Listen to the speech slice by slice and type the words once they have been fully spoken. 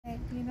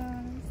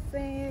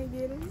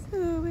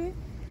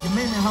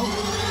that hoe.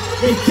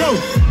 Hey, Joe.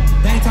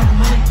 They ain't talking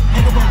money,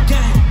 ain't about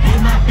gang.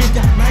 Ain't my bitch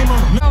got name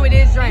on it. Oh, it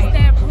is right. It's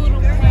that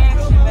poodle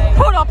passion, baby.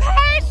 Poodle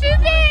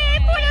passion, man.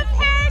 Poodle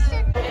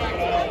passion.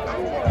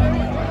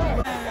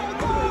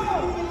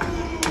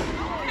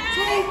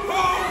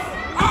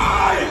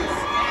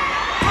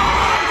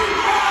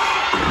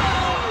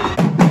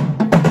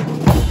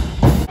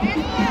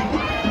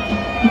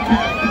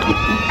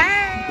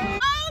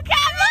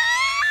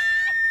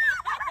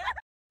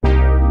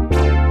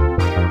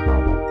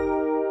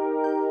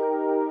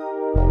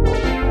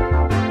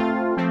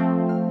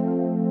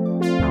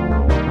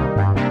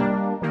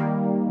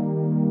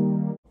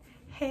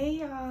 Hey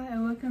y'all,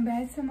 and welcome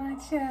back to my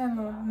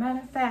channel. Matter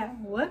of fact,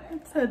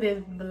 welcome to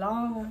this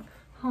vlog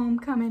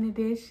homecoming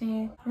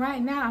edition.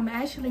 Right now I'm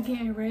actually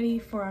getting ready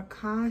for a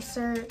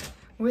concert.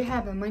 We're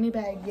having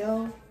Moneybagg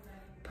Yo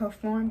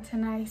perform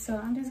tonight, so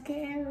I'm just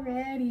getting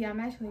ready. I'm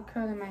actually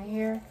curling my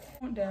hair.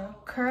 I want the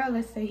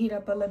curlers to heat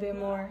up a little bit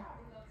more,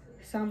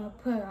 so I'm gonna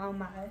put on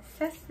my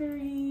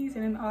accessories,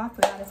 and then I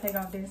forgot to take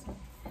off this one.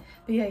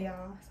 But yeah,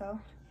 y'all, so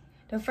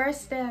the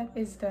first step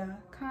is the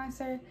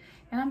concert,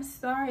 and I'm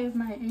sorry if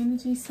my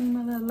energy seemed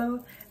a little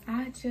low.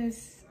 I'm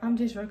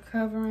just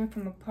recovering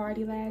from a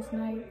party last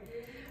night.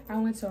 I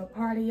went to a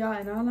party, y'all,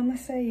 and all I'm gonna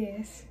say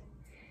is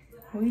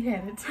we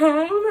had a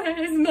time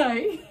last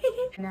night.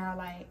 Now,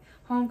 like,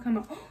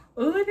 homecoming,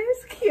 oh,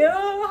 this cute.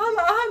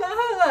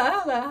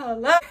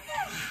 Holla.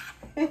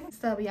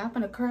 So, y'all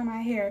finna curl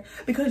my hair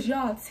because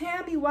y'all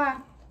tell me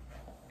why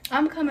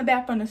I'm coming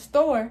back from the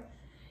store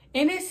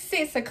and it's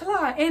 6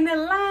 o'clock and the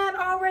line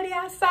already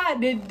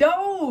outside the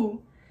door.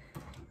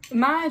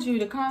 Mind you,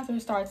 the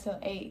concert starts at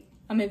 8.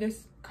 I mean,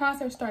 this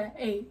concert started at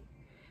 8.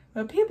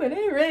 But people,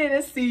 they ready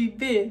to see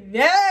this.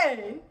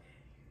 Yay!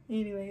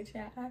 Anyway,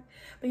 child.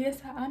 But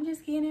yes, I'm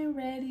just getting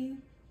ready.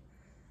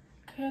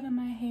 Curling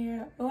my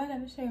hair. Oh, I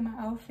gotta show you my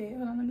outfit.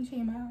 Hold on, let me show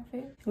you my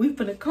outfit. We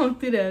finna come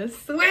through the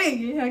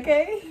swinging,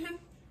 okay?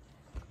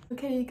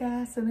 Okay, you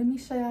guys, so let me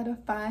show y'all the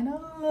final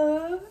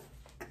look.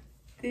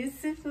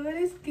 This is what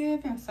it's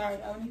giving. I'm sorry,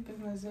 I only put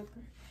my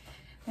zipper.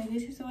 But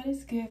this is what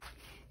it's giving.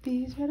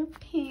 These are the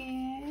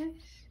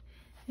pants.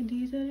 And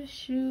these are the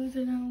shoes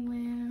that I'm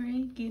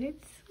wearing. Get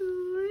it to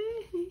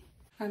it.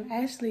 I'm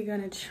actually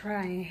gonna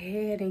try and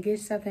head and get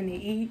something to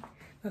eat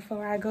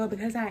before I go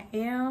because I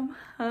am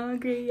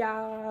hungry,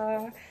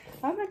 y'all.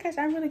 Oh my gosh,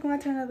 I'm really going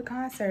to another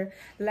concert.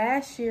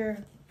 Last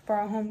year for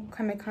our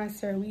homecoming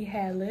concert, we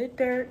had Lil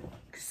Durk,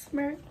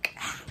 Smirk,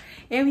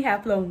 and we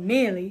had Flo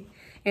Milli.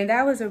 And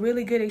that was a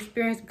really good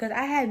experience because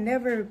I had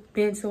never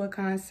been to a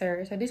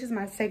concert. So this is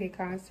my second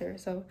concert.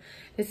 So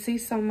to see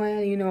someone,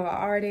 you know, an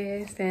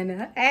artist,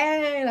 and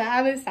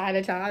I'm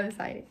excited, y'all. I'm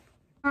excited.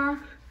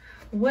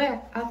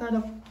 What? I thought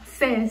I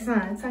said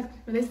something.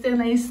 But they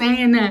still ain't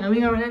saying nothing.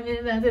 We gonna run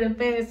into the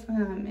fast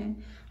one, man.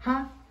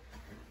 Huh?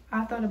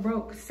 I thought it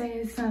broke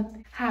said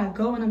something. How I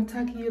go when I'm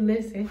talking, you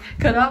listen.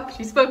 Cut off,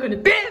 she spoke in the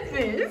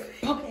business.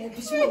 Okay,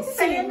 because she wasn't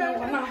saying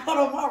nothing. I'm not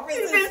on my wrist.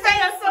 She's been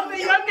saying something,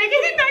 young nigga.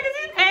 He knocking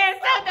his ass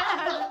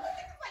out.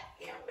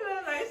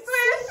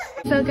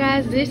 So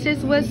guys, this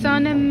is what's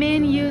on the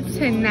menu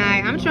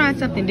tonight. I'm trying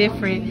something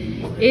different.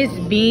 It's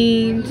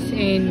beans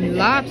and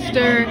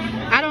lobster.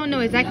 I don't know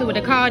exactly what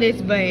to call this,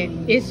 but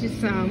it's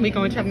just something we're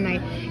gonna try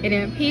tonight. And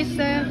then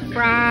pizza,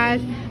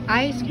 fries,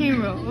 ice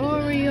cream with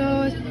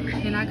Oreos,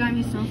 and I got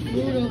me some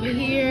food over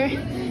here.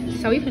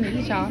 So we finna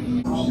eat, y'all.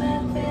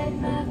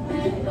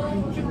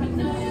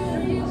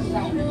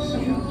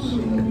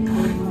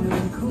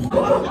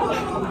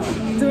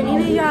 Do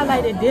any of y'all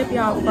like to dip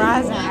y'all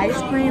fries in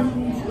ice cream?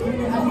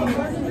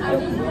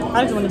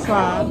 I just want to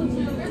try.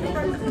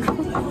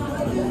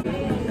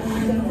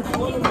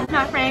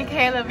 My friend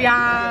Caleb,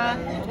 y'all.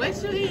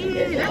 What you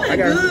eating? That look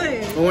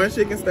good. Orange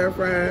chicken stir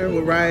fry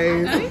with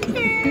rice.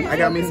 Okay. I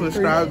got me some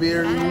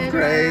strawberry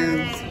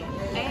crabs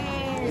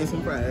and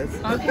some fries.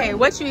 Okay,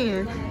 what you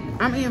eating?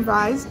 I'm eating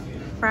fries.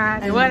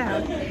 Fries. And what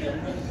else?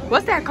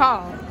 What's that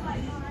called?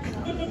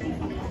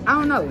 I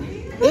don't know.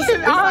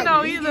 I don't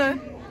know either.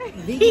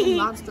 Vegan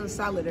lobster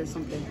salad or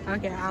something.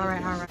 Okay, all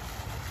right.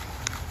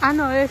 I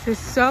know this is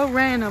so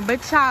random,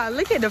 but y'all,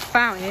 look at the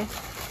fountain.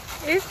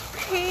 It's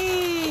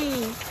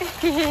pink.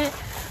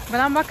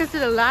 But I'm walking to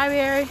the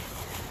library.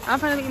 I'm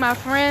gonna meet my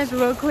friends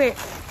real quick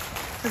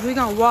because we're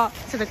gonna walk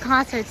to the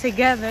concert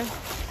together.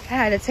 I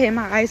had to take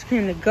my ice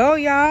cream to go,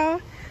 y'all.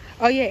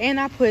 Oh yeah, and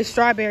I put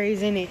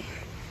strawberries in it.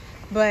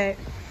 But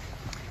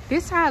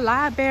this is our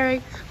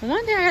library.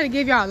 One day I gotta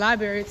give y'all a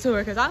library tour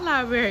because our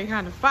library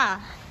kind of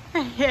fire.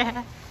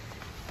 Yeah.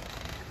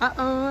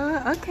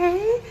 Uh-oh,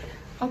 okay.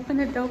 Open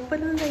the door for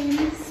the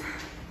ladies.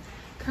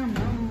 Come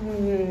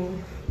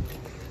on.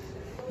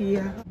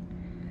 Yeah.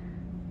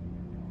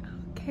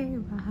 Okay,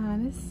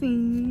 behind the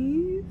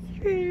scenes.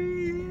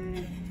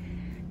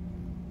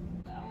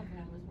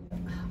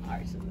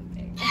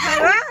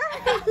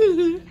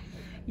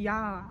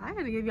 Y'all, I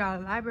gotta give y'all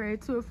a library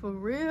tour for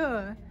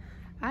real.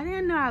 I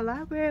didn't know our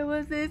library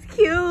was this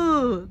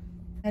cute.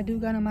 I do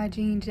got on my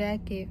jean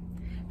jacket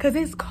because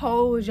it's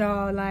cold,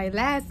 y'all. Like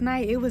last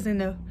night it was in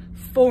the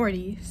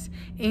 40s,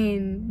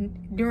 and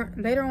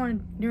later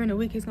on during the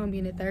week it's gonna be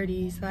in the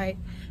 30s. Like,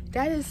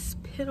 that is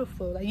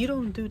pitiful. Like, you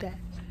don't do that.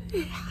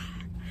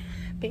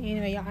 But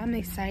anyway, y'all, I'm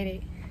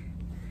excited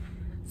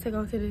to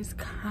go to this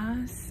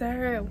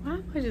concert. Why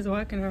am I just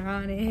walking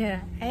around in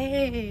here?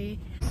 Hey,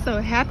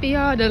 so happy,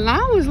 y'all. The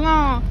line was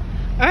long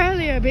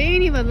earlier, but it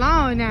ain't even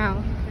long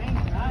now.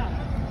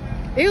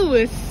 It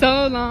was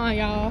so long,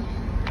 y'all.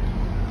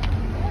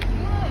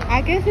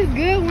 I guess it's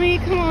good when you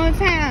come on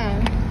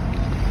time.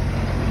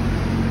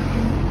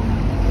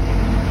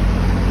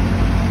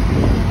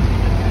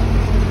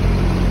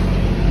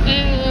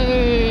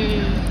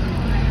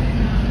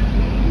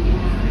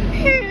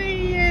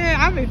 Hey. Yeah,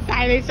 I'm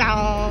excited,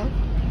 y'all.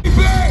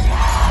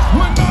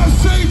 When I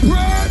say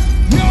bread,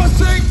 y'all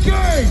say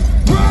gang,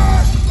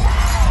 bread.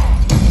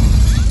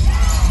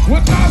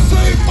 When I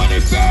say money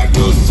bag,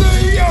 you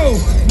say yo,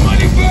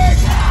 money bag,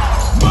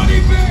 money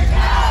bag.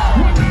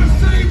 When I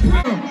say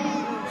bread,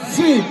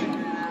 6,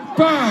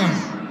 5,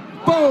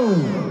 4,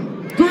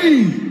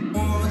 3.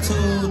 1,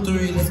 2,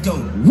 3, let's go.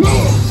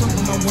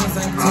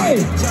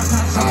 Hey,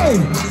 hey,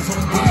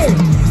 hey,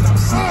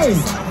 hey,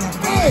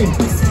 hey,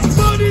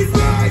 money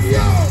bag,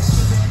 yo.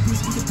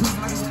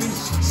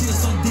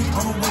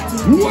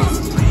 What?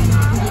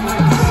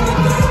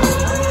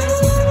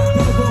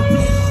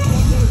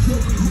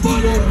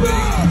 Money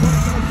bag.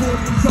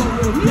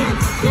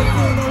 Let's go.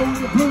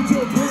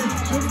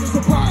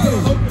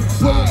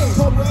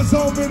 So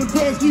many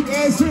fans keep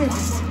asking.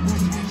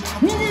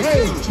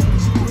 Hey,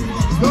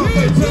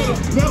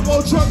 that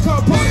old truck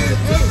car party.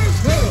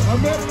 Hey, I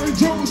met her in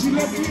June. She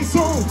let me in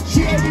soon. She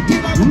had to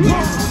get like a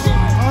pump. I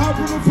hop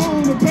on the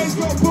phone. The bass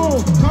go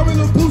boom. Call me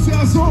little Boosie, I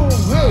saw him.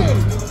 Hey,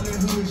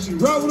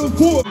 ride with a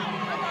four.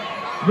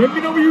 Let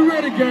me know when you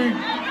ready, gang.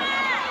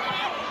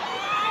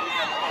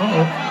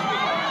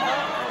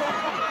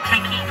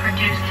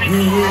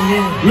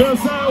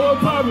 Left side, what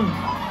poppin'?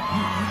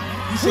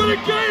 Where the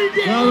gang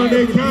get? Y'all on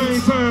that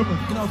gang time.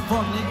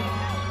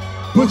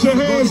 Put your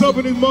hands up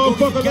in this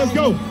motherfucker, let's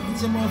go.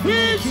 Hands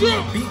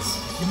up.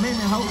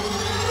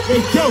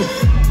 Let's go.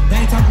 They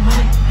ain't talking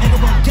money, ain't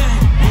about gang.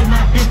 Let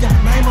my bitch got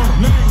name on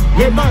name.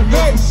 Let my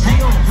legs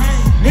hang on hang.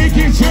 Niggas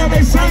get chill,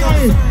 they sang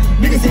on it.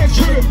 Niggas get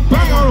trip,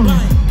 bang on them.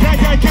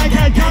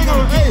 Gang on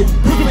them. Hey,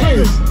 put the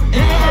fingers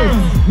in the air.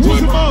 What's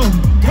them on?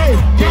 Hey,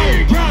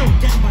 gang.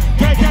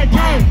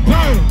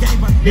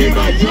 Me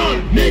my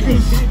young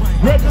niggas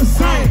rep the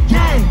same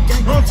gang.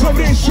 On top of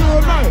that shit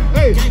all night.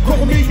 Hey,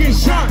 couple me get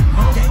shot.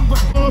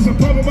 I'm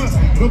popping my,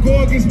 don't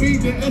go against me,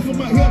 then F on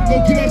my hip.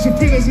 Go get out your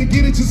feelings and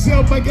get it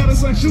yourself. I got a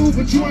signed shoes,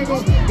 but you ain't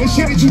gon' that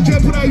shit that you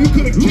just put out, you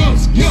could've killed.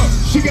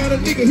 She got a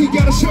nigga, he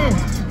got a shirt.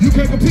 You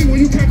can't compete when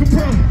you can't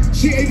compare.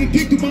 She ate the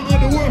dick through my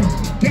underwear.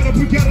 Gotta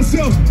pick out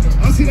herself.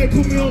 I see they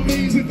put me on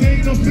memes and they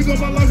ain't no figure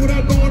my life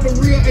without knowing the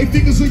real. 8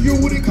 figures a year,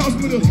 what it cost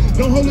me to.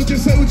 Don't hold it,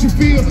 just say what you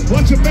feel.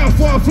 Watch your mouth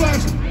for a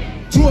flash.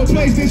 To a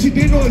place that she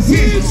didn't know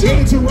exist.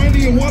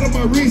 Mediterranean water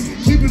my wrist.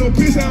 Sleeping on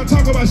piss, I don't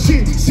talk about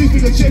shit. 6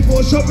 figure check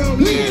for a show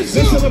down list.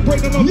 Let's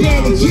celebrate that I'm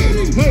down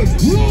legit. Hey,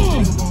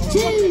 1,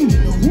 2,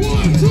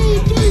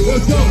 3,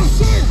 let's go.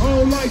 I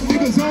don't like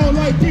niggas, I don't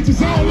like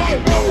bitches, I don't like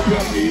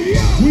nobody.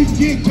 We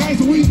get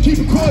gangster, we keep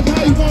it quiet,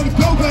 how you wanna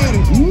go about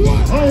it?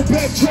 I don't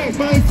backtrack,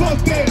 man, fuck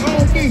that, I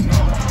don't think.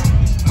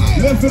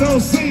 Left it on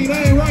scene,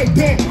 I ain't right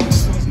back.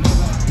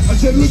 I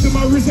just looked at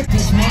my wrist like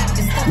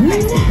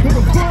what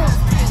the fuck?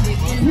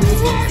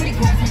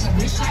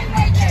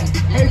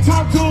 Hey,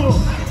 talk to him.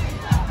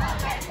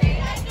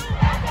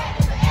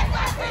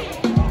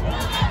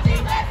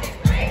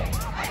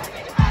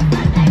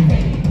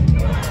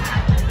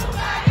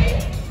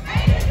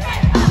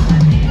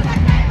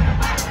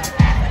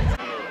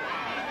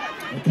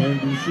 I can't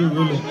do shit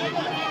with it.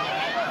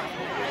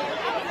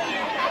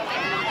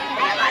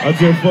 I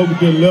just fuck with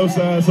the left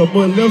side, so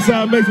much left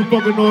side makes a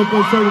fucking noise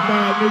for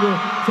certified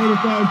nigga,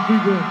 certified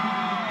speaker.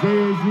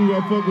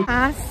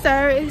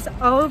 Concert is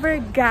over,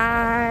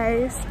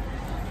 guys,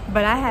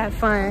 but I had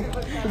fun.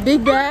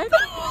 Big bag.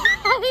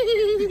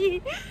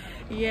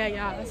 Yeah,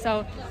 y'all.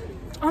 So,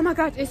 oh my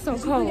gosh, it's so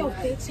cold.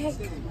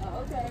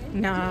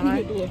 Nah.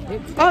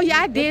 Oh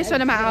yeah, I did show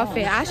them my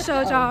outfit. I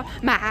showed y'all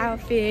my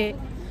outfit,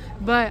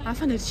 but I'm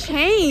finna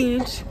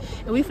change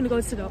and we finna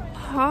go to the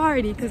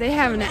party because they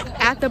having an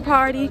after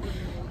party.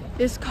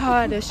 It's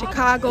called the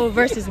Chicago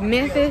versus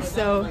Memphis.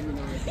 So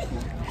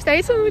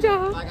stay tuned,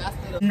 y'all.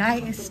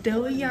 Night is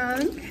still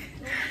young.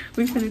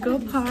 We finna go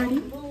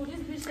party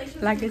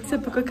like a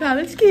typical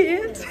college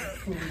kids.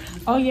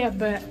 Oh yeah,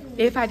 but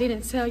if I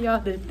didn't tell y'all,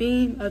 the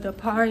theme of the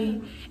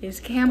party is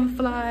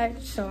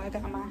camouflage. So I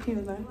got my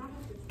camouflage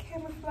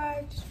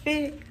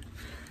fit.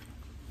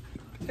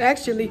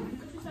 Actually,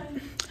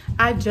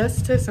 I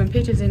just took some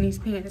pictures in these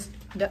pants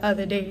the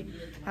other day.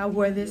 I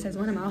wore this as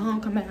one of my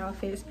homecoming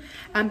outfits.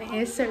 I'm gonna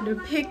insert the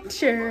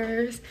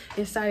pictures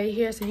inside of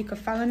here so you can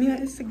follow me on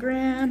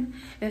Instagram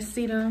and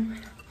see them.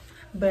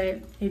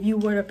 But if you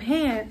wear the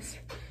pants,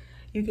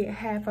 you get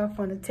half off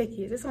on the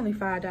tickets. It's only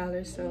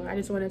 $5, so I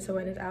just wanted to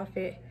wear this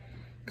outfit,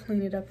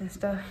 clean it up and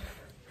stuff.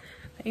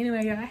 But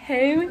anyway, y'all,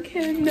 hey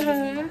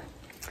McKenna.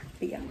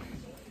 But yeah.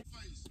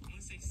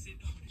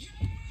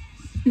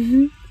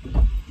 Still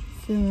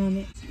on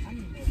it.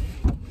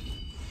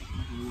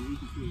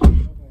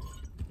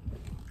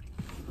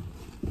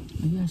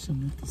 Maybe I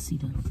should lift the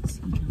seat up. The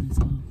seat is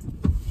off.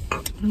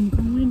 I'm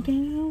going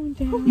down.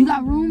 You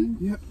got room?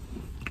 Yep.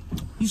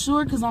 You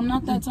sure? Because I'm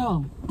not that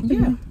tall.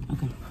 Yeah.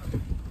 Okay.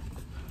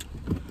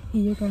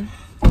 Here you go.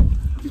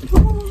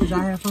 Did y'all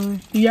have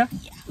fun? Yeah.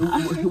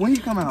 When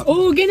you come out?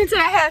 Oh, get into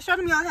that hair. Show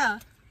them your hair.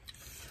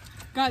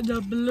 Got the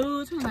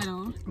blue tonight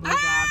on.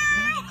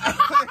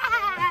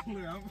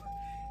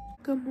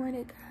 Good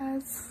morning,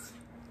 guys.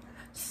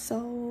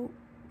 So,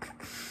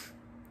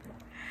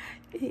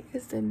 it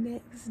is the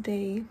next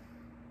day.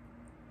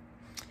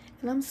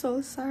 And I'm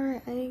so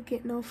sorry I ain't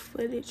get no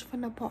footage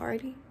from the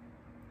party.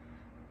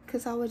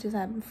 Because I was just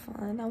having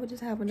fun. I was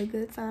just having a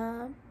good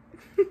time.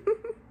 My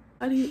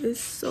body is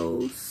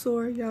so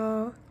sore,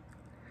 y'all.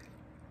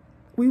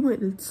 We went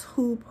to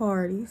 2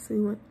 parties. We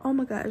went, oh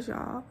my gosh,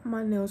 y'all.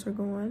 My nails are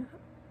going.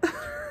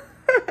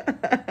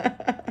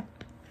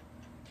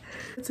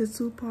 To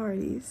 2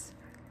 parties.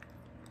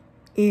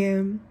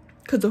 And,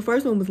 because the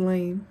first one was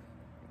lame.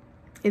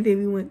 And then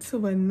we went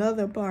to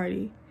another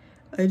party.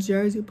 A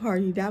Jersey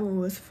party. That one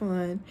was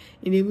fun.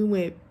 And then we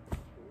went,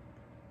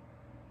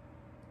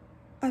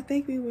 I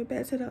think we went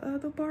back to the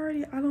other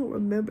party. I don't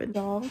remember,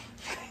 y'all.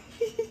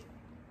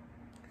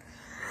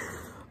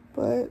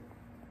 But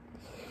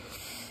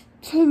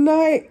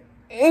tonight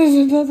is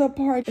another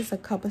party. There's a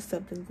couple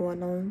stuff that's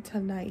going on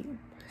tonight.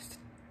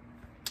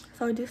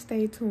 So just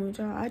stay tuned,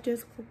 y'all. I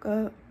just woke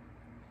up.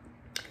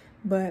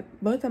 But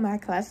both of my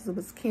classes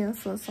was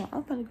canceled. So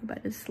I'm gonna go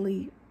back to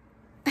sleep.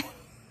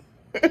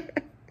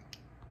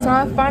 So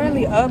I'm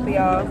finally up,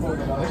 y'all.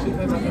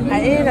 I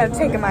ended up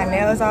taking my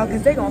nails off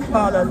because they're gonna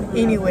fall up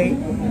anyway.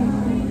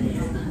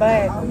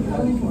 But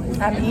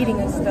I'm eating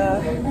and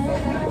stuff.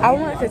 I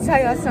wanted to tell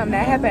y'all something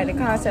that happened at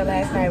the concert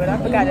last night, but I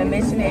forgot to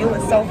mention it. It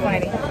was so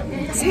funny.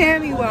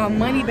 Tammy, while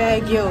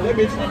Moneybag Yo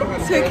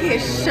took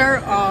his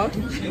shirt off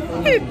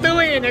and threw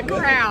it in the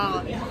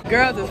crowd.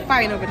 Girls was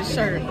fighting over the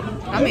shirt.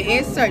 I'm gonna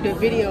insert the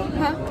video,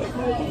 huh?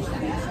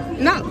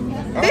 No,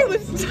 they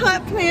was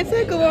playing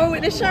tug-of-war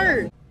with the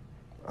shirt.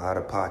 Out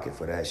of pocket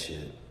for that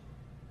shit.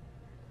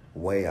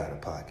 Way out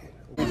of pocket.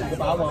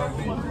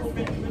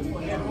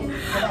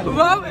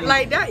 Well,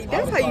 like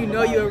that's how you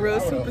know you're a real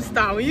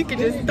superstar, when you can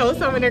just throw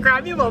something in the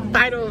crowd, people will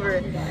fight over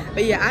it.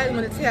 But yeah, I just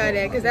want to tell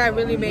that because that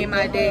really made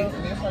my day.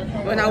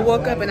 When I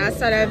woke up and I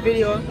saw that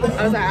video,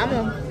 I was like, I'm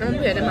gonna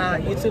put it in my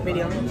YouTube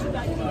video.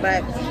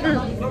 But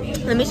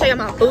let me show you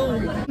my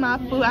food. My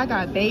food, I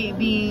got baked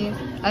beans,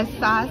 a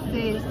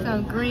sausage,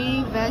 some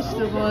green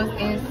vegetables,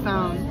 and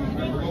some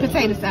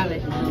potato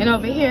salad. And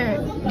over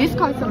here, this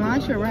called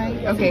cilantro,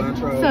 right? Okay,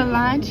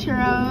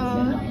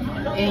 cilantro.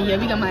 And yeah,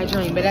 we got my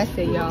drink, but that's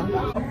it, y'all.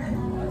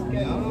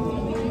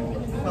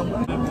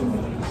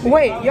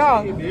 Wait,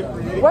 y'all,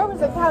 where was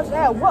the couch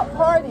at? What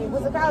party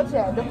was the couch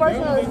at? The first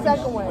one or the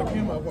second one?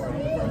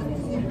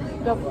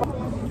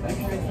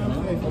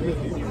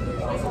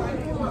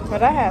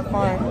 But I had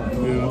fun.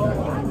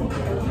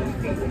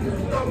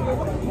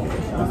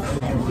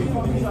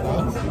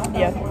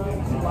 Yeah.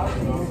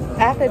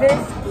 After this,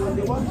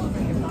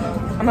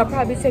 I'm gonna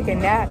probably take a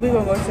nap. We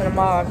gonna go to the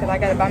mall because I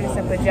gotta buy me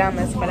some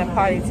pajamas for the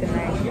party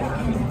tonight.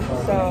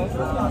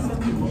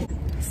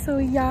 So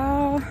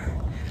y'all,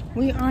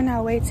 we on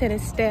our way to the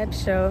step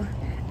show.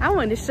 I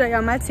wanted to show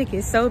y'all my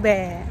ticket so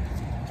bad.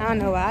 I don't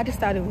know why, I just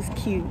thought it was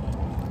cute.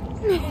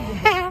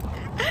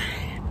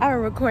 I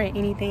don't record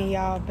anything,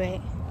 y'all, but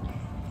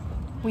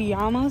we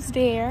almost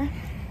there.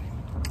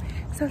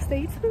 So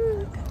stay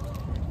tuned.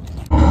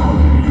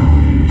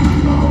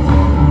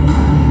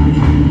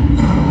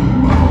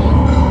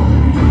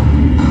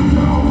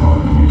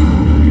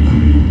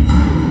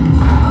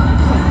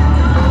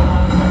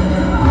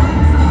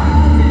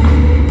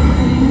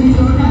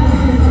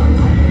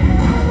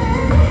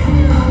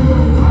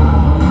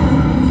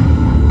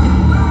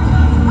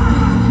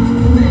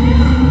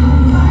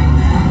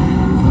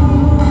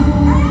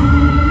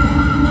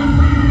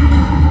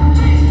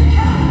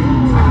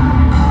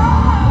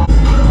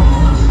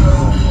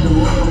 The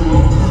world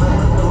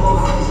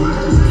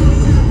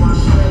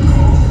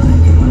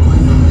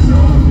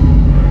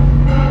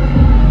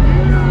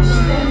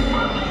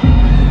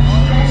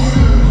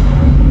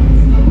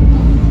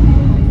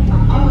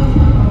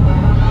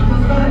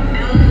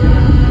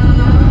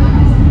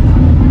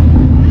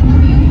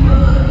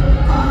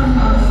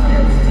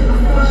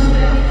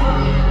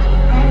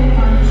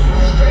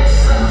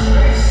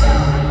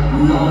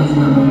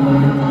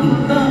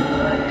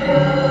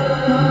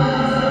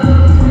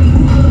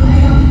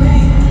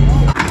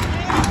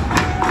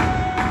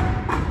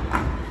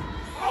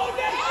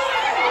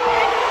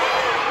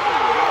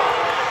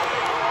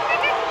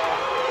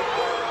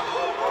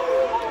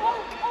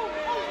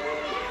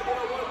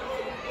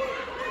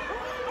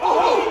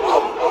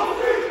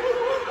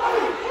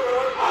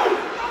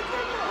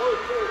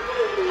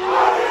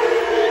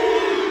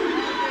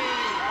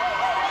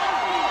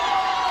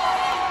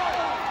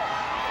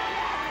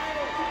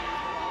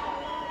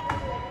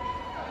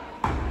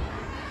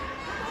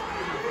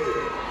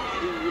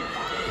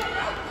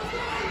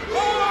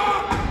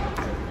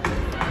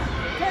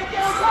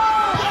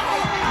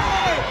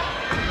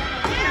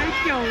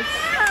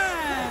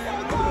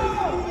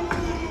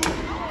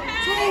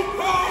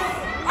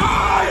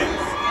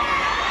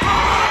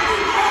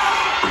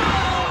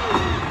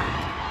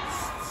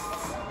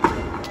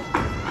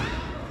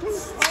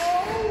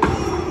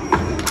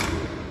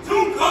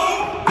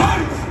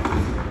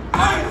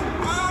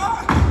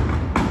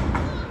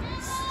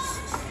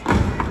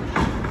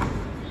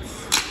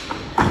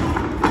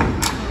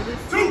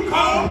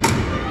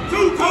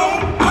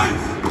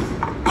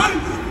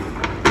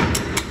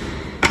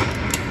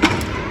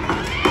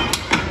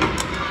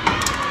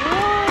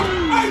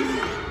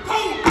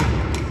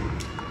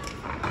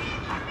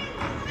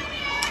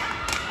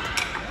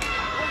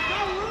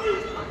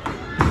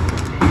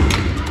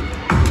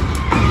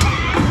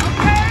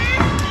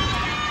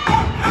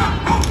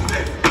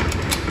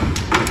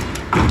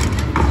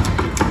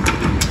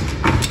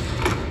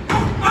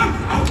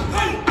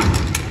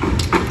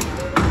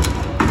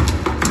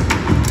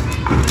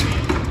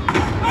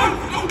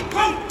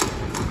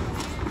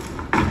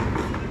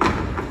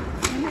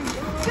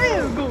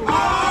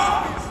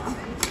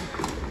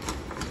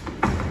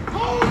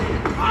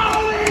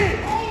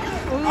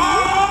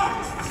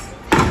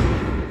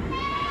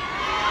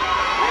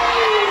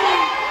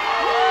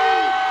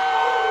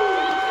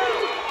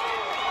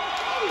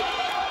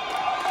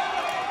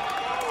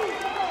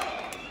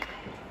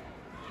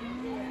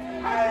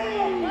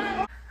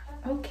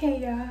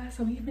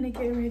finna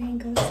get ready and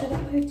go to the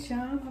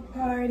pajama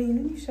party.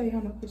 Let me show you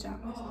all my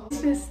pajamas.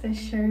 This is the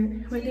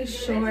shirt with the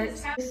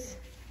shorts.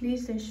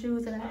 These are the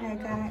shoes that I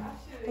had got.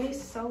 They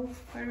so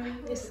furry.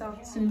 It's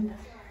soft too.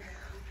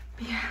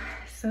 Yeah,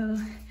 so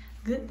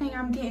good thing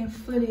I'm getting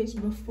footage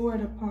before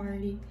the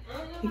party,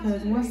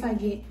 because once I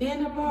get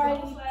in the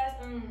party,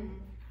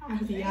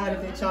 I'll be out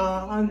of it,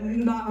 y'all.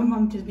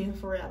 I'm just being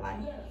for real. Like,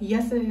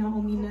 yesterday don't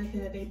owe me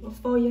nothing. The day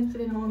before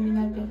yesterday don't owe me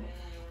nothing.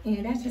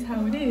 And that's just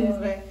how it is.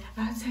 But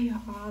I'll tell y'all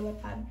all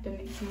about it the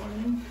next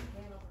morning.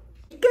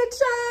 Good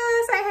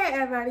job. Say hey,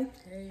 everybody.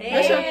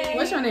 Hey.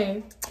 What's your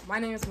name? My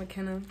name is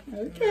McKenna.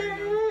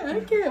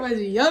 Okay.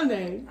 What's your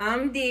name?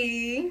 I'm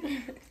Dee.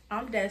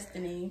 I'm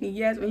Destiny.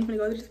 Yes, when you gonna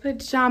go to this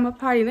pajama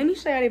party. Let me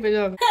show you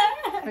the pajamas.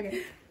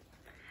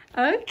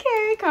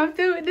 Okay, come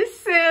through with the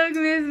silk,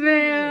 Miss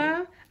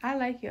Ma'am. I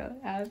like your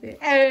outfit.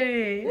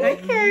 Hey,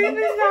 okay,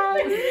 Miss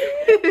Holly.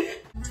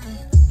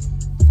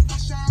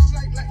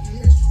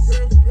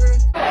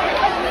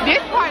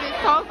 This part is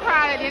so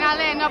crowded, they're not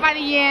letting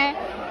nobody in,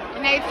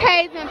 and they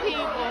tasing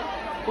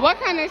people. What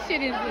kind of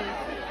shit is this?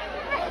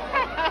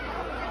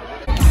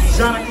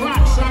 Shot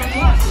o'clock.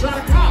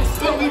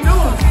 What we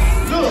doing?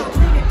 Look.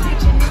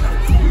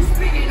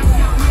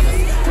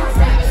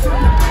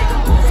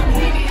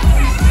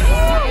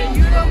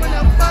 You don't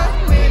wanna fuck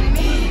with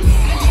me.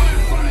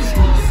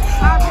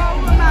 I roll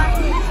with my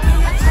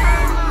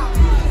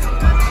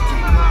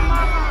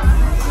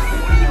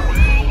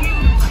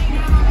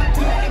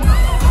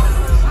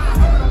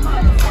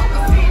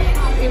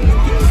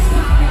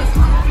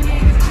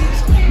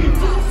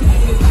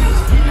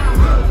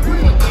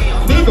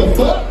Nigga,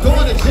 fuck,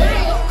 going to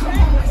jail.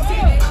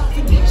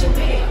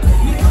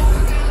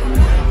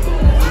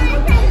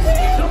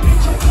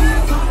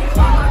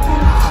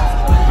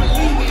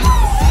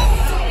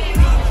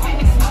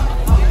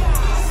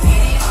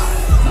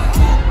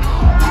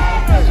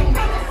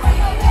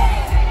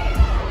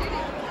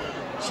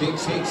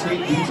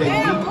 Shake, DJ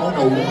Luke on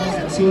the ones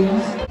and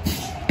twos.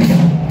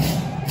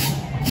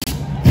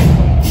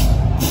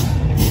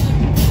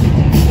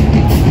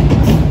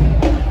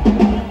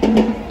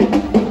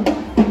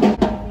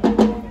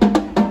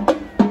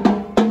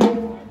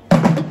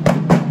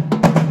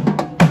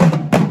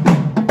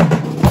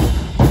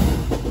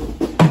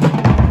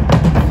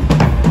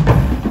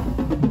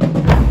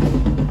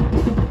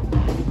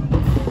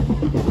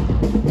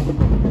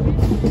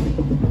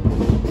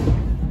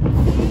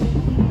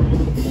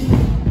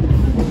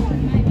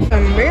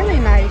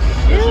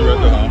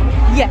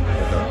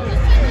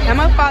 I'm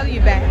gonna follow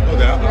you back.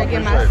 Okay, I'm gonna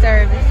get my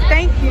service.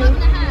 Thank you.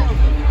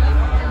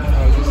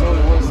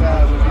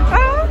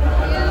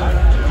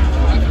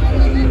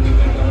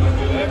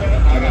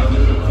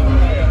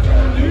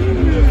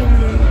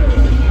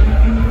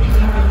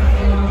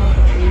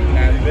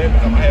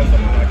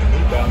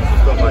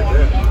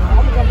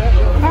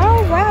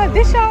 Oh wow,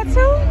 this y'all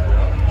too?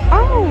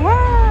 Oh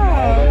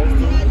wow.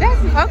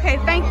 That's okay,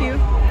 thank you.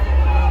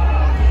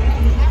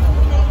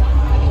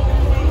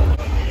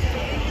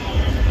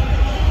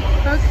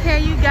 Okay,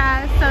 you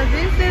guys, so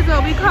this is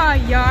what we call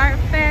Yard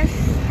Fest.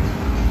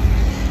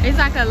 It's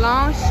like a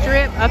long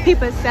strip of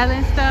people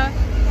selling stuff.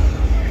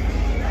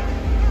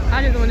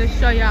 I just want to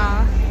show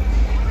y'all.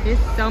 There's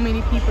so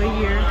many people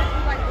here.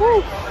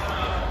 Woo.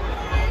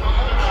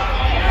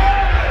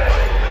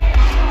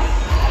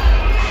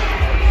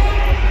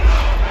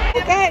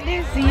 Look at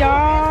this,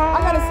 y'all. I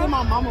gotta see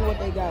my mama what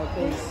they got.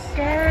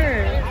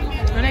 Skirt.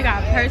 And they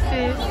got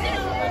purses.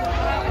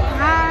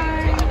 Hi.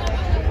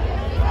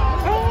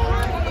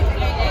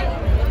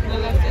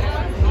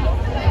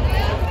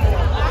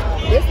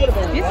 This would have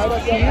been This is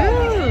cute.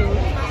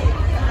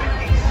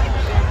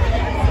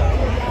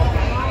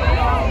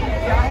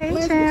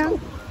 Hey, Cham.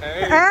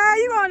 Hey,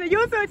 you on the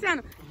YouTube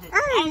channel.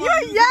 Hey, you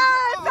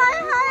yes, say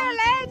hi,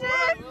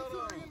 legend.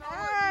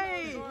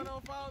 Hey.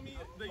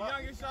 The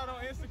youngest shot on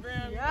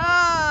Instagram.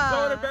 Yeah. So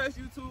the best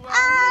YouTuber.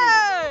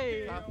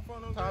 Hey.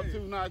 Top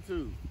two, not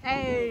two.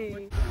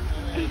 Hey.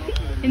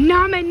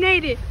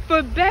 Nominated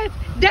for Best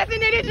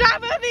Designated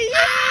Driver of the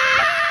Year.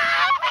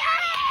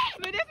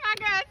 But this my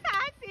girl,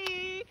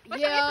 Tati.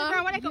 What's your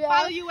Instagram? Where they can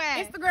follow you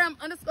at? Instagram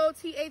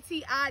 _TATI.KENZIE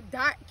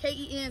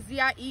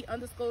 _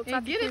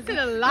 And get it to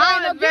the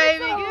line,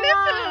 baby. Get it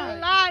to the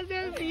line.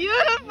 That's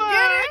beautiful.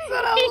 Get it to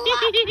the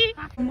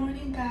line. Good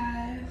morning,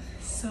 guys.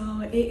 So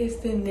it is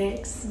the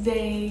next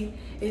day.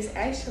 It's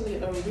actually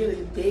a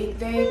really big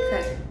day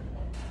because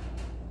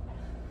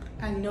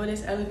I know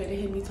this elevator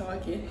hit me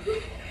talking.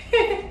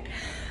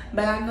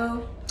 But I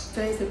know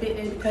today's a big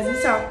day because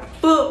it's our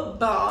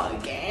football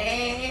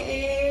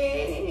game.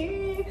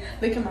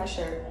 Look at my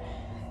shirt.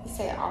 It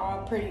said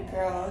all pretty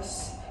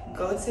girls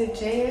go to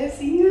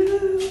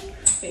JSU.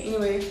 But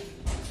anyway,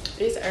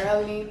 it's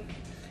early,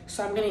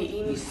 so I'm gonna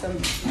eat me some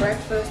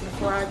breakfast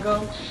before I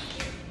go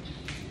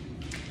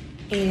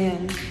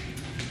and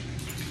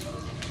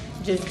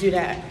just do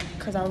that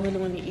because I really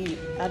want to eat.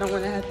 I don't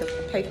want to have to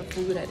pay for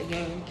food at the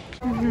game.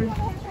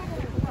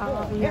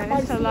 Oh yeah,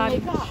 it's a lot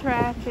of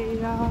traffic,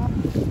 y'all.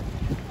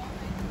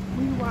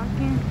 We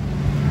walking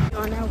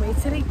on our way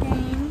to the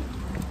game.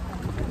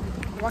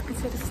 walking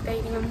to the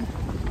stadium.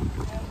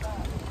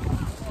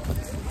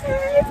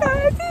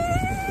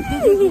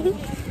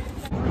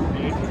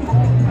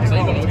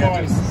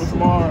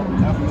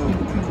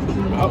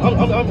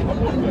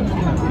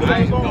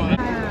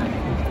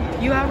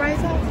 You alright,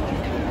 Sal?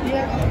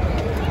 Yeah.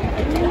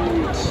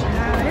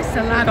 Wow, it's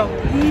a lot of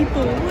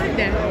people. What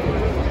the hell?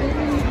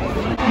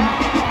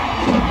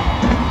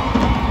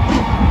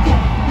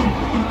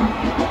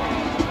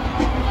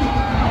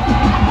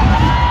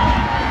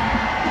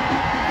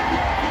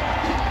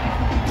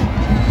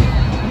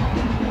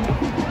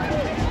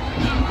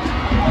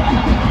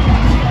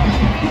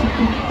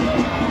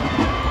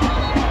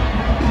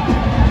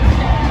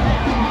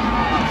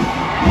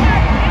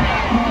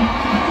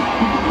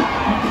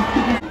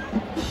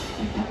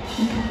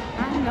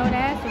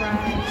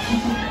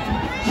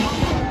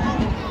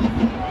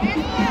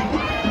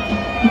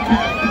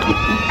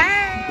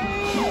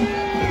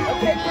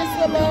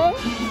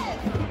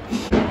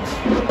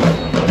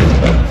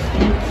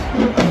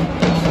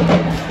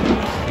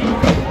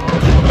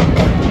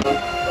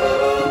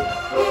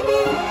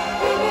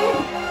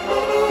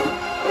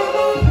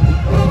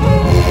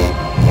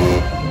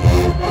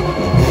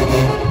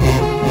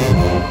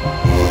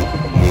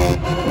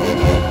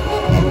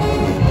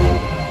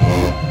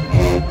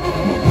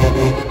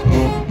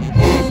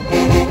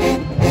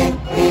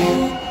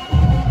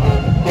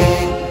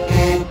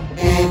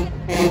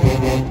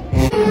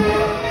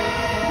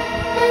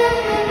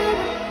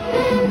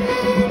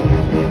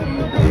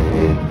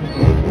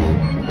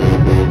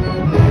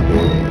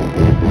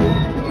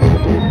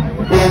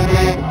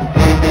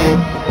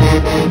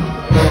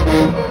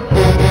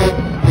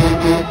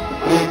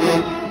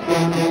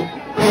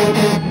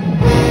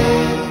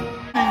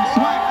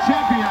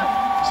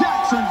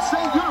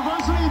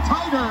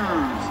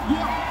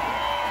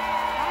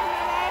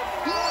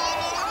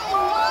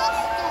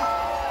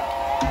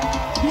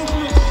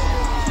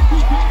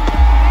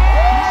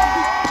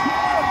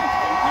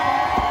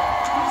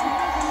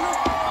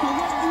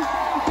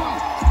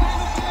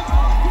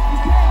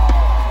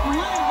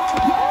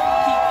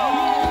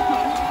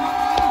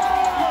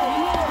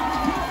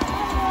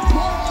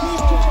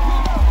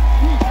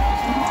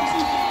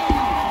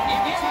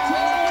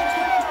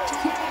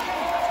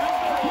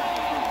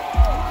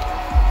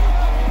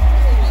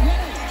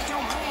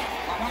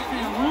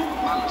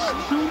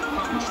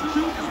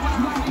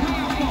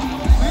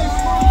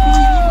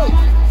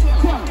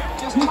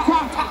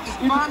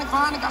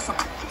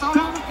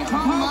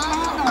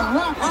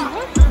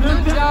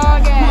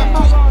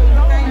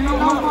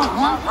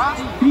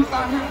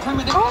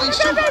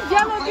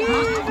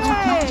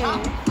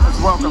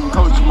 Welcome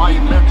Coach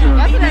Mike Mentor.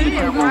 That's what that is,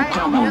 right?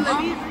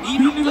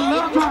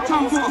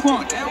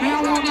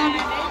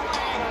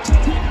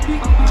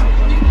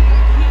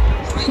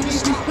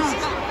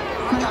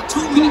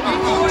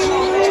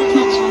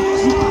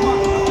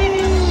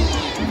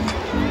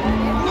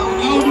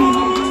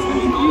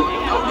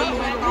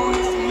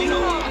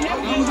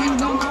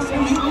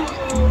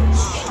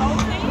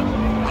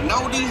 I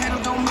know these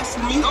haters don't mess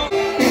with me.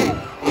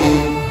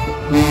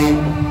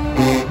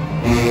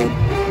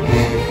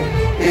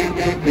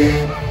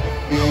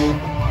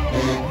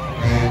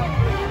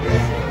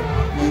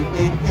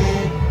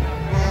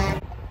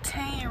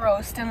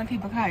 Stealing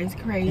people's cars is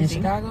crazy. In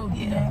Chicago?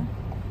 Yeah.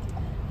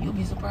 You'll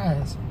be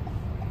surprised.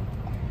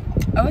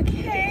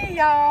 Okay,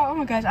 y'all. Oh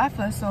my gosh, I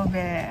feel so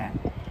bad.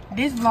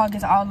 This vlog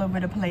is all over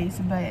the place,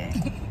 but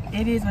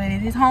it is what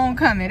it is.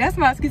 Homecoming. That's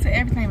my excuse for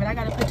everything, but I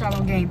gotta put y'all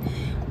on game.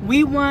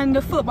 We won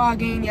the football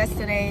game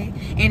yesterday,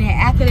 and then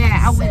after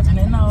that, I went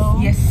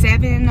 7-0. Yes,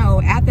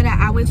 7-0. After that,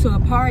 I went to a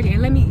party,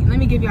 and let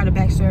me give y'all the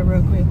backstory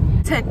real quick.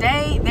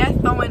 Today, they're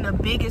throwing the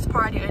biggest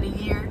party of the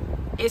year.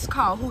 It's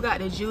called Who Got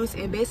the Juice,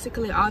 and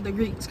basically all the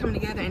Greeks come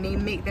together and they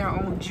make their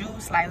own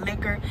juice, like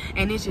liquor,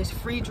 and it's just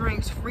free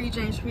drinks,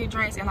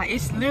 and like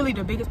it's literally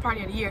the biggest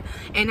party of the year.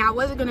 And I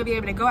wasn't gonna be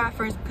able to go at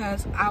first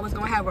because I was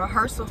gonna have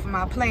rehearsal for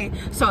my play,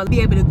 so I'll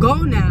be able to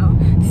go now.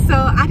 So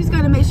I just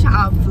gotta make sure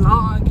I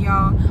vlog,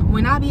 y'all.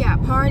 When I be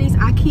at parties,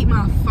 I keep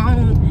my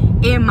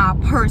phone in my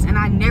purse and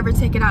I never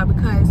take it out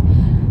because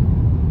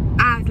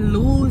I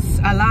lose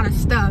a lot of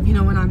stuff, you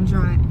know, when I'm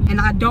drunk, and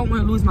I don't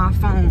want to lose my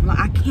phone. Like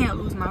I can't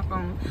lose my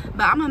phone,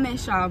 but I'm gonna make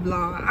sure I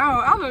vlog.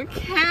 I don't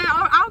care.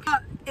 I'll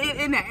cut it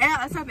in the air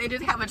or something and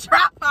just have a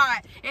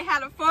tripod. It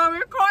had a phone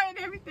recording and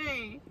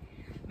everything.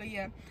 But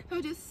yeah,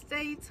 so just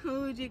stay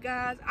tuned, you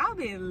guys. I've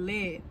been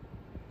lit.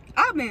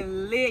 I've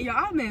been lit, y'all.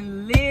 I've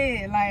been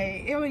lit.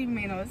 Like it don't even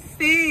make no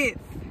sense.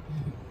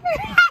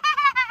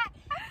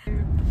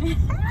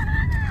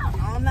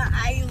 On the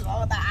ice.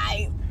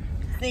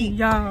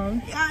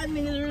 Y'all,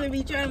 niggas really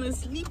be trying to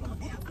sleep on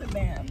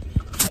Amsterdam.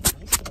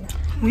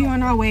 we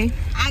on our way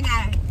I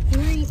got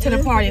 3 to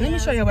the party. Let me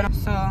show you what I'm.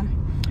 So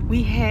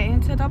we head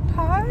into the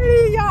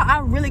party, y'all. I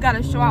really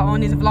gotta show out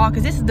on this vlog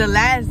because this is the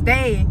last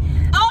day.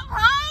 Oh,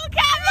 homecoming!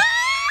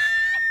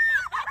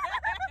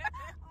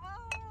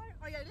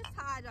 Oh yeah, this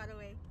Taj out of the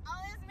way. Oh,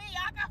 it's me.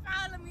 Y'all can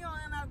follow me on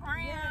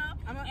Instagram.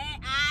 Yeah,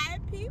 And I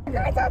people.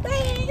 That's so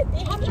bad.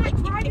 I'm like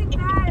driving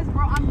fast,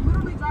 bro. I'm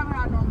literally driving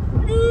out normal.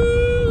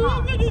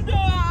 Look at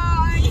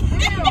that.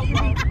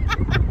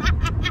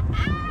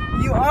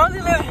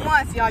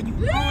 once, y'all. You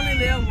only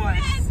live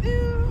once.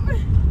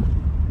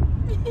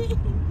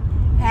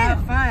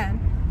 Have fun.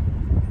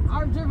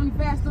 I've driven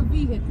faster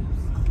vehicles.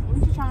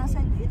 What you trying to say,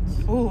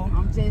 bitch? Oh,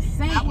 I'm just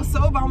saying. I was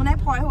sober on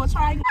that part. Who was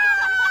trying to...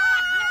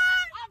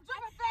 I'm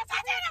driving faster.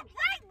 I did a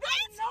break,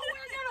 bitch!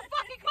 Nowhere near the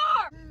fucking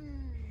car.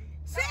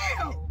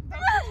 Chill!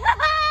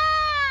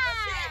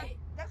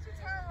 That's your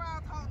turn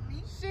around talking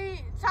to me.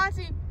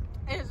 Tati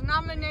is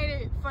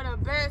nominated for the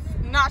best.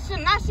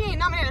 She ain't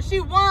nominated. She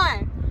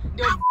won.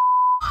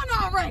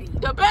 Already.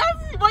 The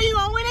best. Well, you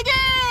gonna win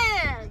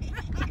again.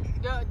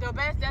 the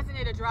best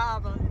designated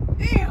driver.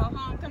 Damn.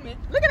 Homecoming.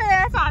 Look at that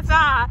ass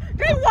outside.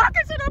 They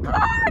walking to the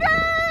party.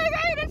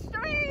 They in the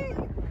street.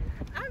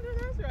 I know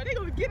that's right. They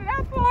gonna get it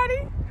out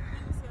party.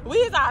 We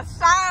is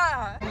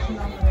outside.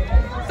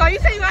 So you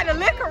say you got the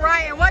liquor,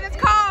 right? And what it's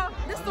called?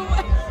 This the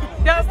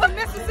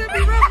Mississippi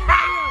River.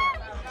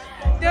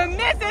 The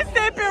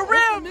Mississippi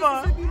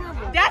River.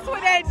 That's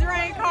what that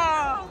drink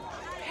called.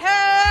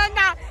 Hell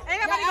nah.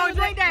 Ain't nobody gonna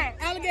drink that.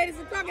 Alligators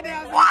and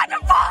crocodiles. What the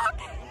fuck?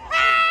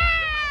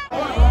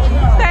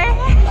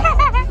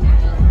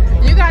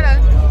 you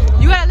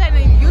gotta let the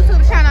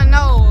YouTube channel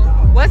know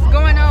what's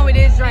going on with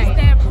this drink.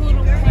 That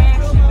poodle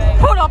passion, baby.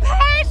 Poodle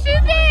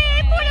passion,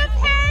 man. Poodle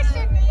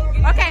passion.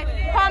 Okay,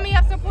 call me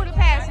up some poodle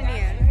passion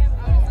then.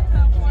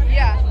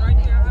 Yeah.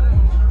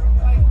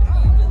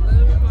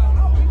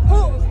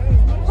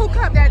 Who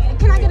cup that?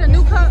 Can I get a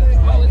new cup?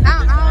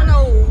 I don't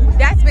know.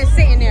 That's been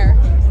sitting there.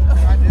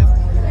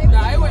 No,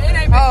 it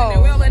ain't been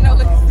there. We don't let no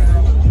liquor.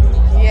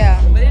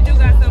 Yeah. But it do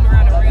got something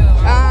around the real.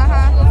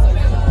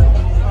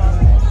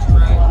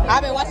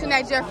 I've been watching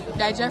that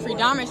Jeffrey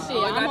Dahmer shit.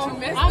 I'm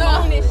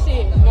up. on this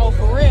shit. No,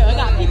 for real. I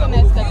got people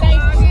messed up.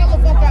 Thank you. Chill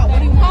the fuck out. What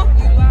do you want?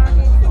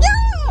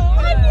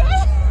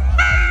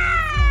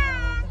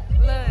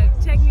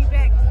 Look, check me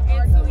back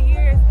in 2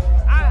 years.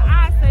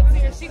 I said 2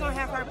 years. She gonna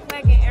have her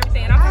plaque and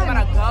everything. And I'm talking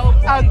about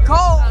a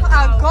gold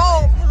plaque.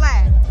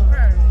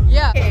 plaque.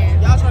 Yeah.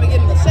 Y'all trying to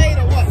get in the shade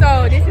or what?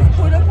 So this is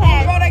Poodle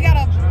Pack. Bro, they got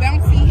a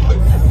bouncy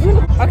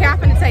house. Okay, I'm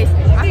finna taste it.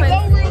 Hey, go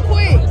real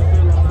quick.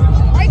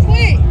 Right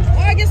quick.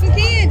 Why I get some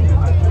candy?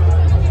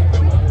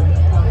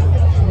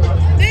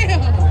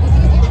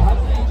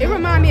 Damn. It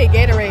remind me of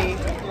Gatorade.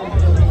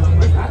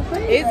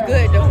 It's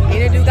good though,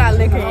 and it do got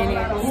liquor in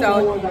it,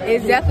 so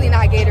it's definitely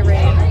not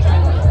Gatorade.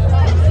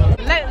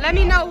 Let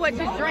me know what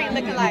this drink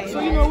looking like. So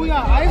you know we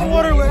got ice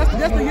water.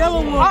 That's the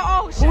yellow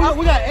one.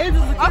 We got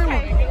Angel's the camera.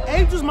 Okay.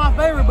 Angel's my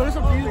favorite, but it's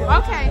up to you.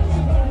 Okay.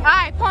 All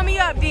right, pull me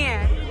up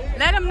then.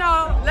 Let them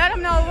know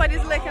what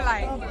it's looking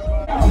like.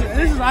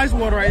 This is ice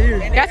water right here.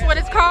 That's what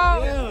it's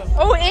called? Yeah.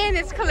 Oh, and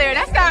it's clear.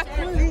 That's got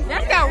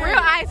real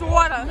ice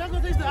water. You're not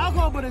gonna taste the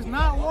alcohol, but it's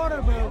not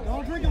water, but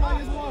don't drink it like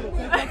it's water. Take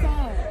your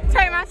time.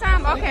 Take my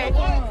time? Okay.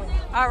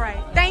 All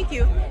right. Thank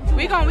you.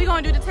 We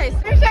gonna do the taste.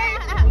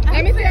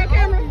 Let me see your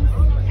camera.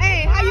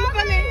 Hey, how you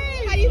feeling?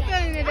 How you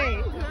feeling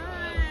today?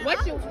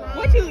 What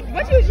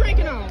you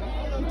drinking on?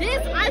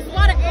 This ice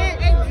water and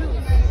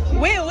juice.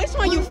 Will, which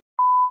one you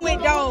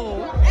with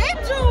though? And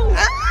juice.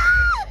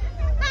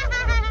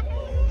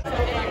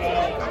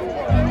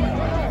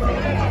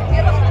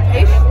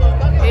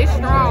 It's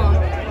strong.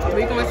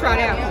 We gonna try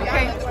that,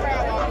 okay?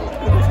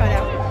 We gonna try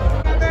that.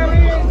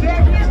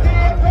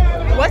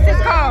 What's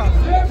this called?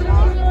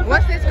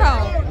 What's this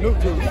called? Noob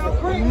juice.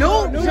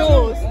 Noob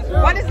juice.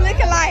 What is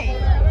looking like?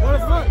 What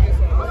is what?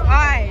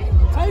 Alright.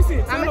 Taste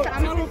it. I'm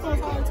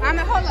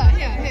gonna hold up.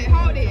 Here,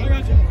 hold it. I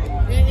got you.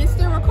 It's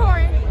still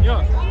recording.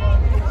 Yeah.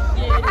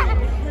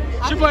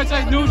 She probably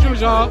take noob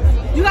juice, y'all.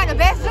 You got the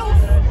best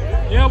juice?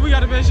 Yeah, we got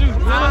the best juice.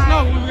 Let us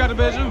know when we got the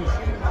best juice.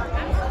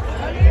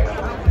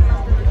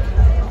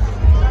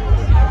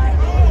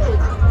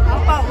 I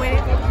fuck with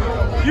it.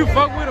 You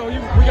fuck with it,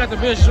 we got the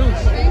best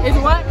juice. It's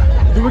what?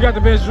 We got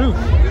the best juice.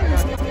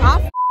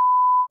 I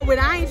with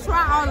I ain't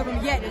tried all of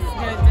them yet to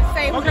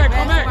say Okay,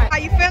 come back. How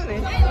you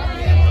feeling?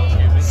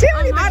 She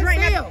don't even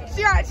drink nothing.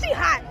 She hot.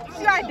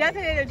 She already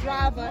designated a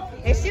driver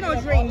and she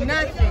don't drink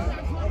nothing.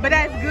 But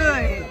that's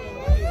good.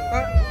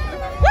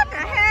 What the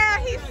hell?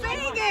 He's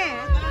singing.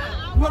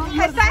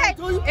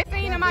 It's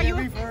singing in my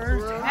YouTube.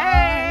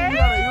 Hey,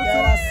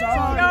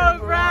 your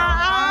brown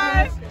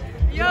eyes,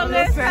 your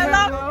lips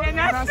hello, and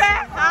I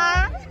said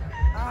hi.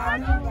 I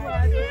know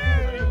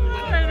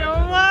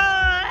what.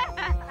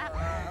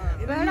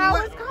 But I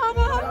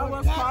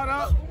was caught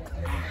up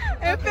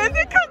in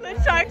physical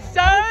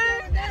attraction.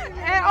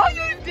 And oh,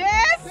 you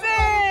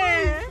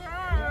dancing.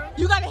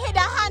 You gotta hit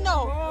that high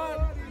note.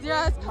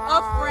 Just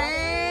a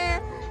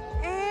friend.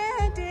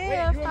 And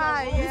if I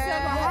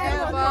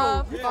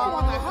ever fall.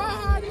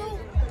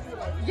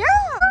 Yeah.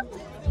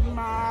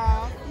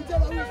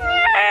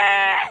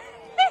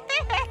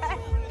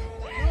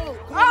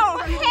 Oh,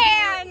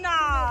 hell no.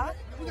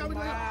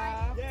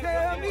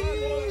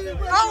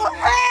 Oh,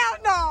 hell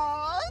no.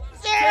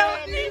 Tell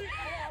me.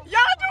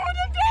 Y'all doing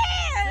the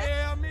dance.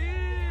 Tell me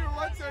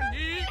what you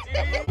need.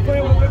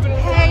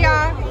 Hey,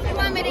 y'all. You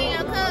want me to eat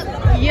your cup?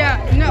 Yeah,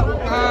 no.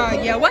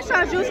 Yeah. What's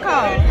your juice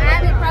called?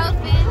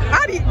 Ibuprofen.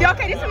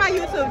 Okay, this is my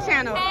YouTube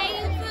channel. Hey,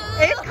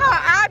 YouTube. It's called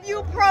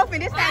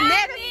ibuprofen. It's that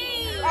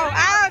medicine.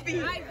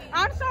 Ivy.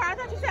 I'm sorry, I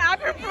thought you said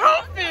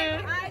ibuprofen.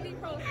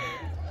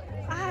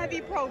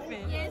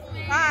 Ibuprofen. Yes,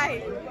 ma'am.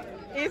 Right.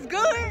 It's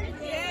good?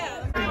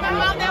 Yeah.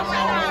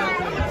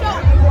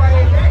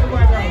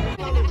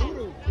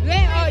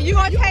 Then, you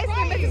gonna taste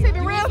the Mississippi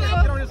Real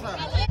Food?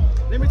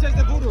 Let me taste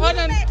the voodoo.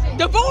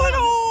 The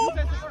voodoo!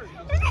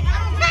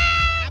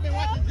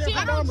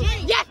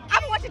 Yes,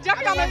 I've been watching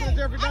Jeffrey Dahmer.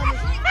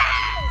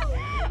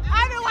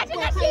 I've been watching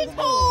that shit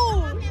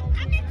too.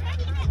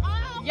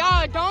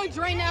 Y'all don't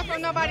drink that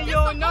from nobody you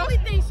don't know. Only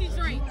thing she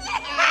drinks.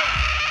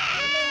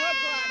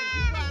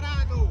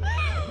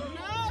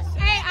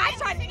 Hey, I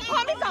tried to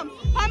pour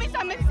me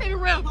some Mississippi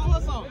Real.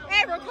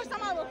 Hey, real quick,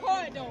 somebody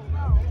record though.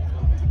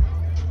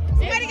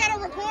 Somebody gotta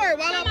record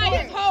while I'm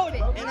just hold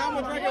it. And I'm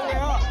gonna drink it with her.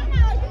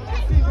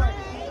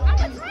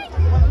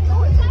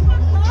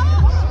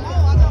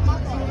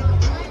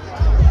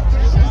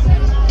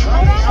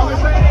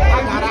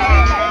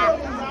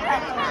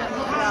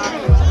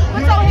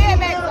 What's on here,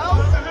 Max?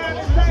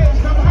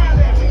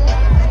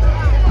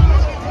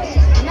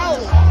 No.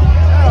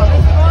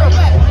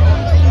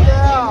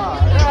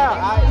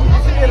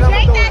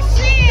 Drink that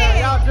shit.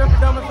 Y'all drink it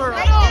down the third.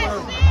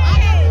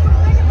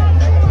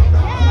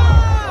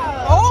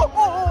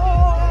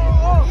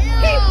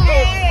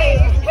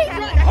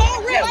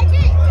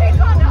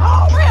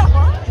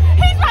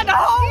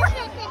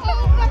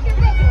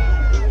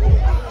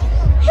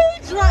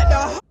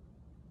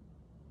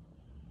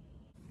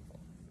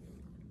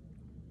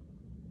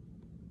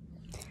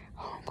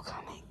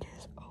 Homecoming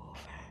is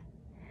over,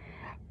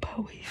 but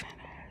we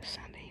finna have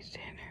Sunday's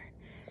dinner.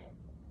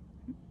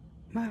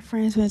 My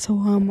friends went to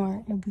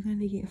Walmart and we're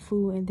gonna get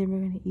food and then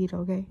we're gonna eat,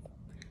 okay?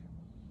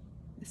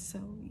 So,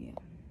 yeah.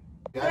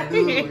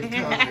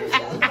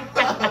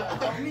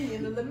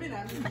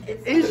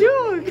 Is you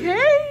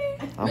okay?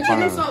 I'm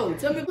fine.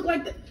 Tell me look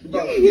like that.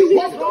 You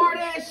walk hard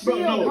ass shit,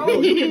 bro.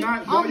 You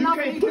cannot, bro. You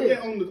can't put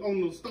that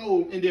on the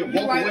stove and then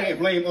walk away and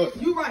blame us.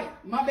 You right.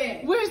 My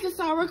bad. Where's the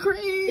sour cream?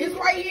 It's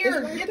right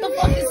here. Get the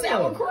fucking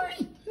sour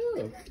cream.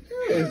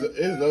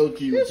 It's low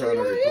key trying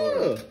to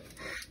record.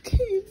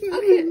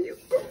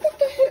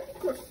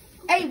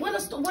 Hey, what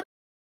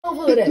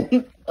over there?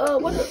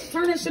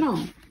 Turn that shit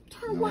on.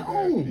 Turn what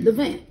on? The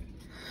vent.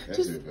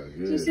 Just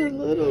a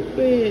little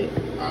bit.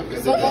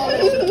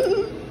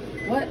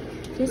 What?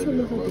 Just a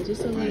little bit.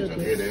 Just a little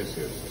bit.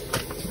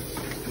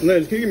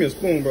 Ladies, can you give me a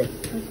spoon, bro?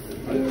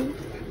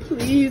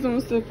 Please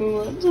don't step on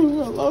my tongue.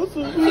 I lost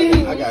it.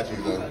 I got you,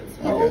 though.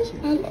 I got you.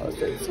 I lost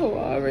it so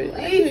already.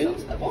 Please don't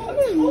step on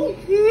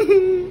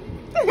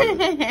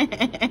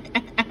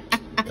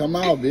Come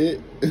out,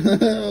 bitch.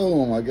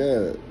 Oh my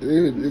god.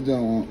 It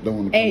don't want to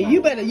come Hey, out.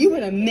 you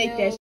better make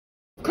that.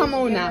 Come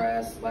on now.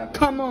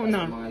 Come on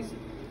now.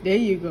 There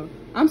you go.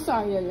 I'm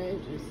sorry,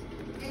 Alexis.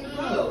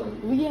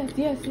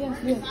 Yes.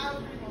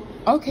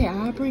 Okay,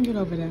 I'll bring it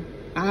over there.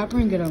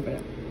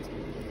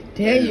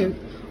 There you.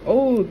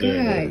 Oh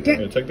God.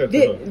 Yeah, take that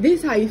to her.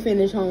 This how you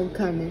finish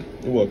homecoming.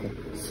 You're welcome.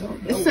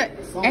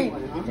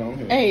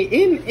 Hey,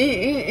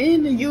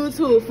 in the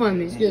YouTube for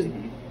me. Excuse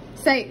me.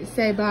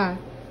 Say bye.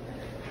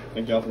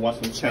 Thank y'all for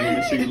watching the channel.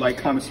 Make sure you like,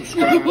 comment,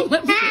 subscribe.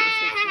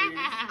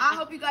 I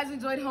hope you guys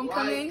enjoyed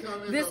homecoming.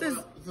 This is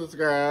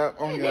subscribe.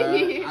 Oh God.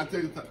 I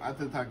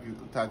took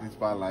Tati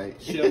Spotlight.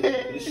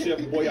 This Chef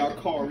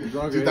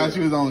Boyakari. She thought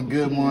she was on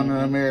Good Morning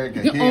America.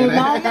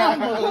 I thought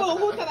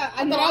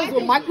I was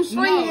with Michael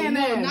Strahan.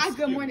 No, not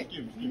Good Morning.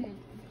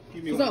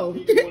 So,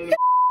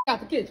 got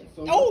the kitchen.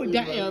 Oh,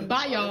 damn.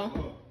 Bye,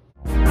 y'all.